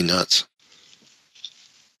to drive me nuts.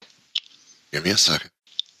 Give me a second.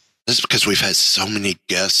 This is because we've had so many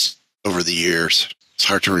guests over the years. It's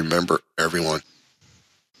hard to remember everyone.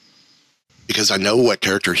 Because I know what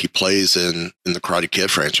character he plays in the Karate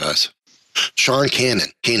Kid franchise. Sean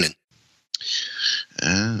Kanan.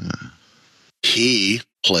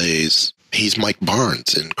 He's Mike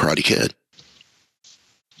Barnes in Karate Kid.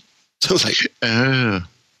 So it's like, and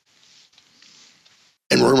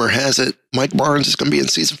rumor has it, Mike Barnes is going to be in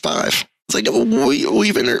season 5. It's like,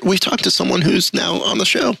 we talked to someone who's now on the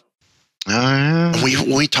show.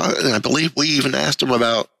 We talked, and I believe we even asked him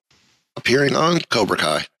about appearing on Cobra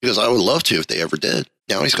Kai, because I would love to if they ever did.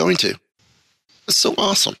 Now he's going to. It's so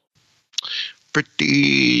awesome.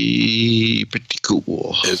 Pretty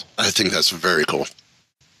cool. I think that's very cool.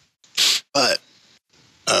 But,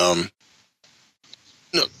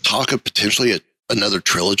 talk of potentially another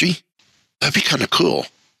trilogy. That'd be kind of cool.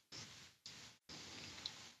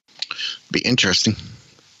 Be interesting.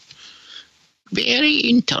 Very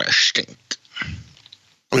interesting.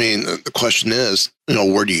 I mean, the question is,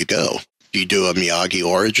 where do you go? Do you do a Miyagi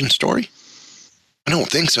origin story? I don't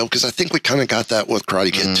think so, because I think we kind of got that with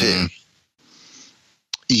Karate Kid 2.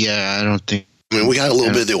 Yeah, I don't think. I mean, we got a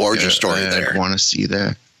little bit of the origin story there. I want to see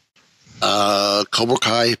that. Cobra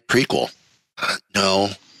Kai prequel. No.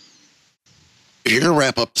 If you're going to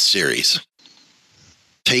wrap up the series,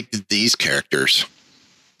 take these characters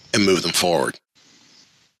and move them forward.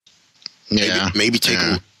 Yeah. Maybe take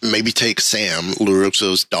Sam,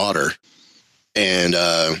 LaRusso's daughter, and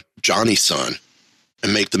Johnny's son,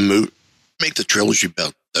 and make them make the trilogy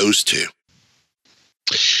about those two.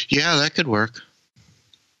 Yeah, that could work.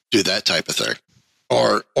 Do that type of thing.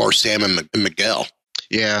 Or Sam and Miguel.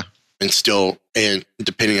 Yeah. And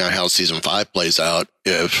depending on how season 5 plays out,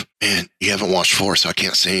 if, man, you haven't watched 4, so I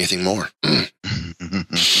can't say anything more.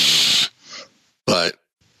 But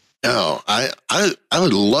no, I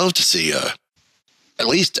would love to see at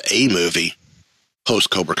least a movie post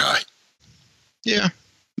Cobra Kai. Yeah,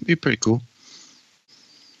 it'd be pretty cool.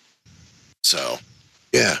 So,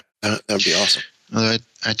 yeah, that would be awesome. I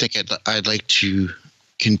think I'd like to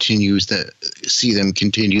see them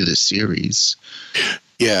continue the series.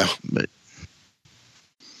 Yeah, but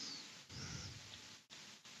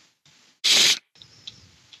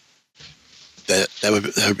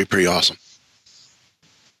that would be pretty awesome.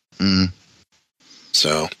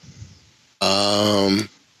 So, other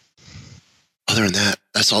than that,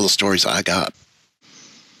 that's all the stories I got.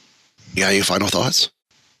 You got any final thoughts?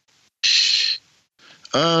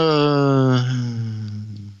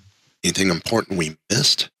 Anything important we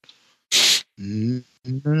missed?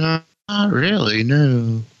 Not really,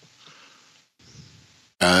 no.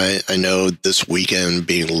 I know this weekend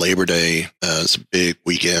being Labor Day, it's a big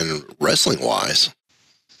weekend wrestling-wise.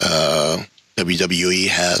 WWE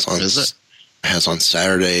has on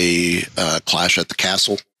Saturday Clash at the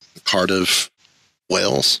Castle, Cardiff,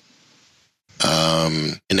 Wales.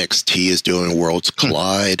 NXT is doing Worlds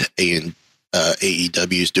Collide, and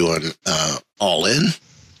AEW is doing All In.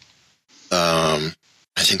 I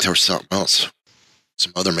think there was something else,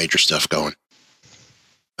 some other major stuff going.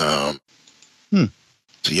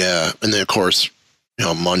 So yeah, and then of course,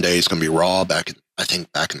 Monday is going to be Raw back in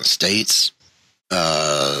the States.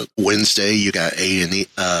 Wednesday you got A&E.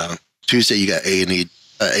 Tuesday you got A&E,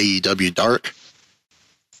 AEW Dark,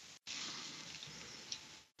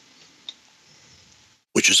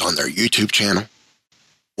 which is on their YouTube channel.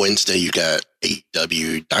 Wednesday you got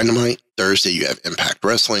AEW Dynamite. Thursday you have Impact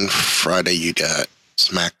Wrestling. Friday you got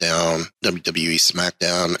SmackDown, WWE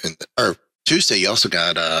SmackDown, or Tuesday you also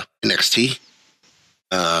got NXT.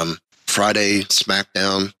 Friday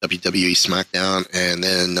SmackDown, WWE SmackDown, and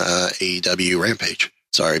then AEW Rampage.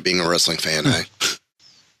 Sorry, being a wrestling fan, I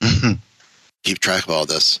keep track of all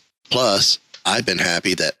this. Plus, I've been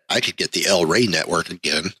happy that I could get the El Rey Network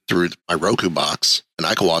again through my Roku box, and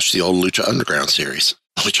I could watch the old Lucha Underground series,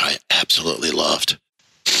 which I absolutely loved.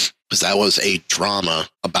 Because that was a drama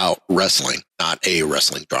about wrestling, not a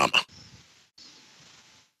wrestling drama.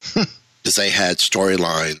 Because they had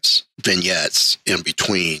storylines, vignettes in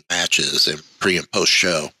between matches and pre and post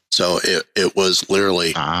show. So it was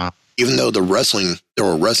literally, even though there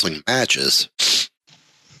were wrestling matches,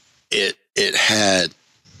 it had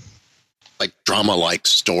like drama-like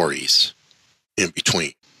stories in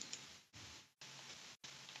between.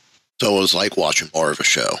 So it was like watching more of a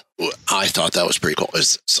show. I thought that was pretty cool.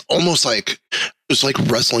 It's almost like, it was like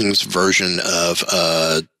wrestling's version of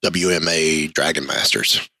WMA Dragon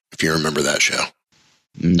Masters. If you remember that show.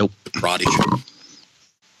 Nope. The karate show.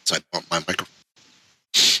 So I bumped my microphone.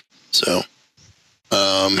 So,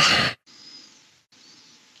 other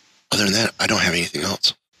than that, I don't have anything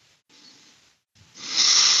else.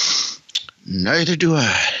 Neither do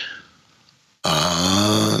I.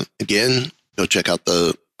 Again, go check out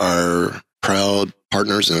our proud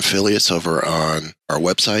partners and affiliates over on our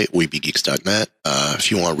website, weebiegeeks.net.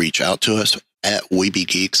 If you want to reach out to us, at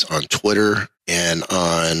weebiegeeks on Twitter and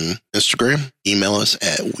on Instagram, email us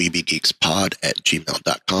at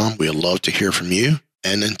weebiegeekspod@gmail.com. We'd love to hear from you.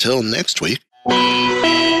 And until next week.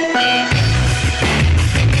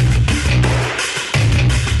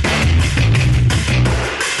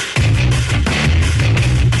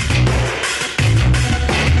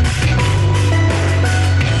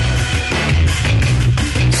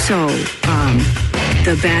 So,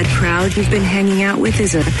 the bad crowd you've been hanging out with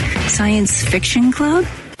is a science fiction club?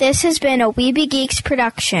 This has been a Weebie Geeks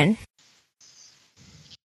production.